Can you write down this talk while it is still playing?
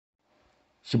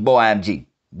It's your boy IMG.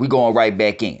 We going right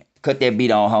back in. Cut that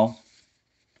beat on, home.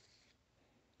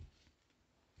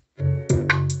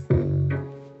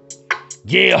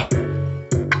 Yeah.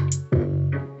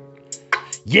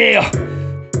 Yeah.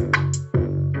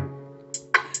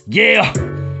 Yeah.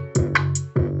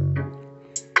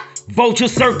 Vulture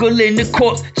circle in the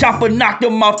courts, chopper knocked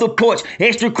him off the porch.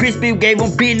 Extra crispy gave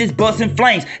him business, busting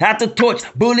flames out the torch.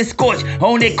 Bullet scorch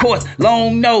on that course,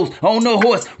 long nose on the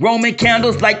horse. Roman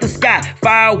candles like the sky,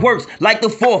 fireworks like the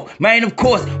 4th. Man, of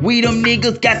course, we them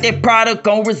niggas got that product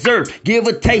on reserve. Give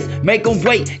a taste, make them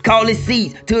wait, call it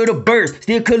seeds to the birds.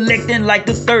 Still collecting like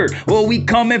the 3rd. Well, we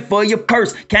coming for your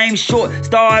purse. Came short,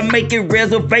 started making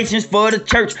reservations for the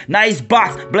church. Nice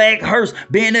box, black hearse.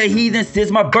 Been a heathen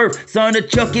since my birth. Son of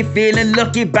Chucky, feeling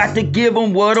lucky, about to give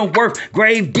them what I'm worth.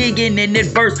 Grave digging in that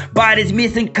verse, bodies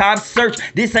missing, cops search.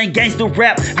 This ain't gangster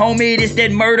rap, homie, this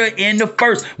that murder in the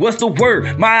first. What's the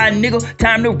word? My nigga,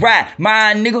 time to ride.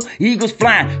 My nigga, eagles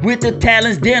flying with the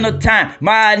talons, dinner time.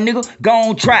 My nigga,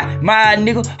 gon' try. My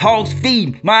nigga, hogs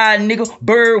feeding. My nigga,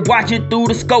 bird watching through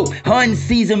the scope. Hunting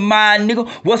season, my nigga,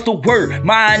 what's the word?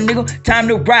 My nigga, time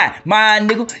to ride. My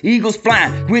nigga, eagles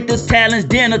flying with the talons,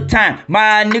 dinner time.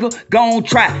 My nigga, gon'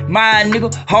 try. My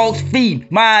nigga, hogs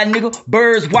feed, my nigga,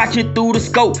 birds watching through the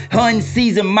scope. Hunting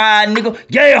season, my nigga,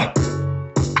 yeah.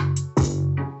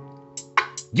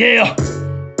 Yeah.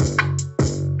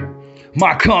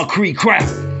 My concrete crown.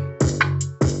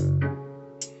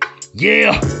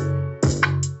 Yeah.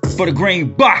 For the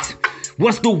green box.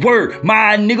 What's the word?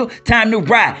 My nigga, time to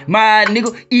ride. My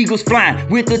nigga, eagles flying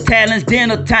with the talons,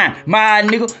 dinner time. My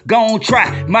nigga, gon'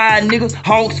 try. My nigga,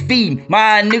 hogs feeding.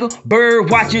 My nigga, bird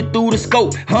watching through the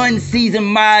scope. Hunting season,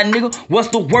 my nigga. What's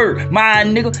the word? My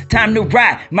nigga, time to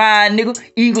ride. My nigga,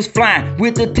 eagles flying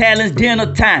with the talons,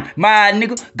 dinner time. My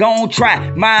nigga, gon' try.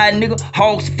 My nigga,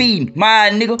 hogs feeding. My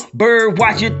nigga, bird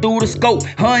watching through the scope.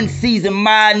 Hunting season,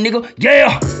 my nigga,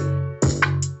 yeah.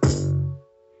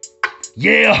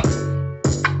 Yeah.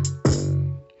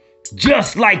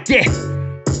 Just like that.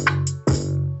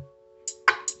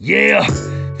 Yeah.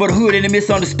 For the hood and the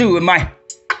misunderstood, man.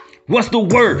 What's the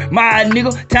word? My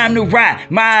nigga, time to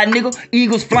ride. My nigga,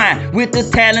 eagles flying with the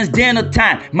talons, dinner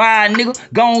time. My nigga,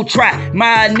 gon' try.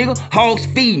 My nigga, hogs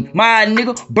feeding. My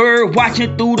nigga, bird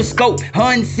watching through the scope.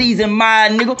 Hunting season, my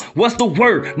nigga, what's the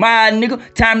word? My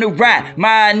nigga, time to ride.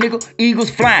 My nigga, eagles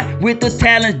flying with the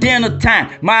talons, dinner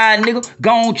time. My nigga,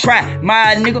 gon' try.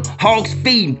 My nigga, hogs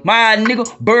feeding. My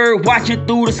nigga, bird watching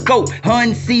through the scope.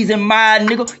 Hunting season, my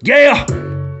nigga, yeah.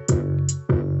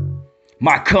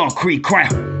 My concrete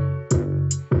crown.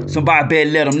 Somebody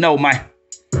better let them know, man.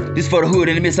 This for the hood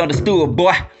and the misunderstood,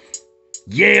 boy.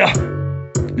 Yeah.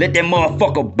 Let that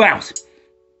motherfucker bounce.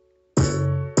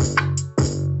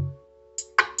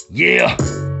 Yeah.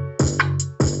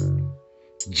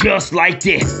 Just like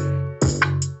that.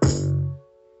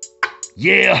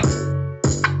 Yeah.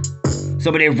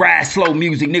 Some of that ride slow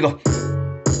music, nigga.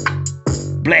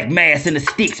 Black mass and the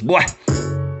sticks, boy.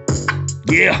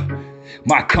 Yeah.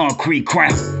 My concrete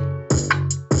crown.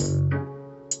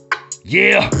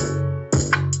 Yeah.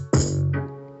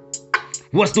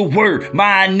 What's the word?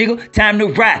 My nigga, time to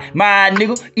ride. My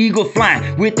nigga, eagle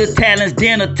flying with the talons,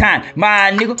 dinner time.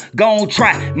 My nigga, gon'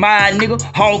 try. My nigga,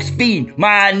 hogs feeding.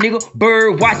 My nigga,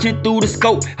 bird watching through the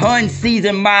scope. Hunting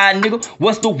season, my nigga,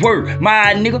 what's the word?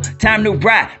 My nigga, time to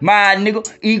ride. My nigga,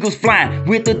 eagles flying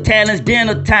with the talons,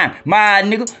 dinner time. My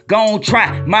nigga, gon'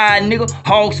 try. My nigga,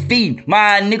 hogs feeding.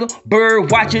 My nigga,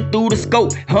 bird watching through the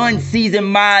scope. Hunting season,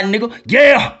 my nigga,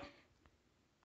 yeah.